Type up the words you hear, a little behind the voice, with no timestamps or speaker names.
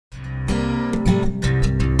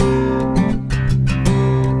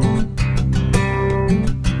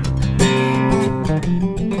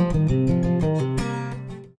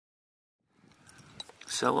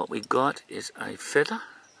So what we got is a feather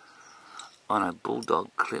on a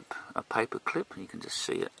bulldog clip, a paper clip. You can just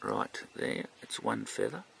see it right there. It's one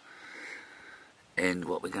feather. And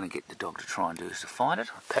what we're going to get the dog to try and do is to find it.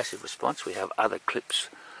 Passive response. We have other clips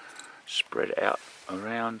spread out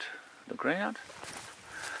around the ground.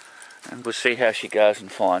 And we'll see how she goes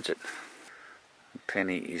and finds it.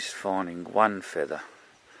 Penny is finding one feather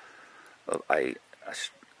of a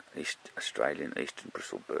Australian Eastern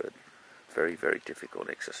Bristlebird. Very, very difficult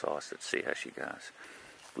exercise. Let's see how she goes.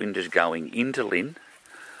 Wind is going into Lynn,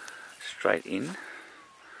 straight in.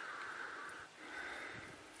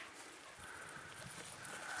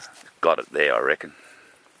 Got it there, I reckon.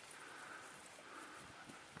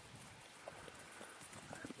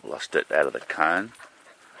 Lost it out of the cone,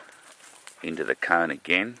 into the cone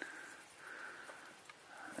again.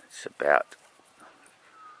 It's about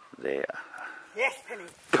there. Yes, Penny.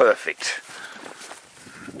 Perfect.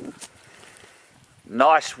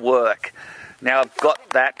 Nice work. Now I've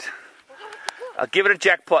got that. I'll give it a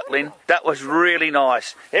jackpot, Lynn. That was really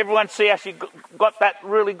nice. Everyone see how she got that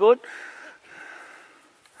really good?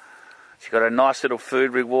 She got a nice little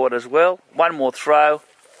food reward as well. One more throw.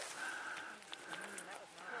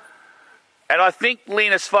 And I think,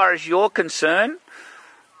 Lynn, as far as you're concerned,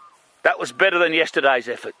 that was better than yesterday's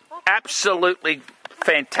effort. Absolutely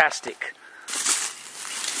fantastic.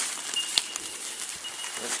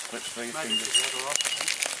 Let's for your fingers.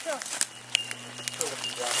 Sure.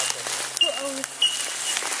 Do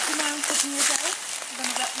you mind putting your day? I'm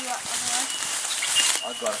going to wrap you up otherwise.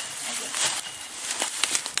 I got it.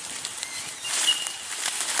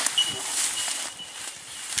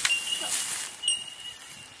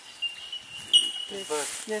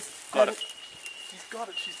 Yes, got it. She's got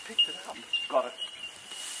it. She's picked it up. Got it.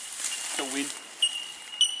 That's a win.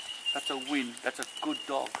 That's a win. That's a good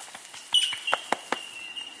dog.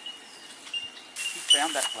 She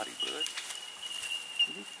found that bloody bird.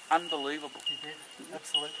 Unbelievable. She did.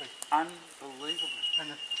 Absolutely. Unbelievable.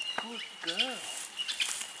 And a Good girl.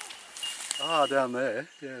 Ah, down there.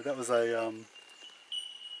 Yeah, that was a.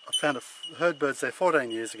 I found herd birds there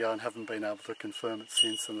 14 years ago and haven't been able to confirm it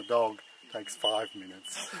since. And the dog takes 5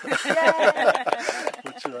 minutes.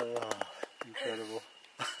 Which incredible.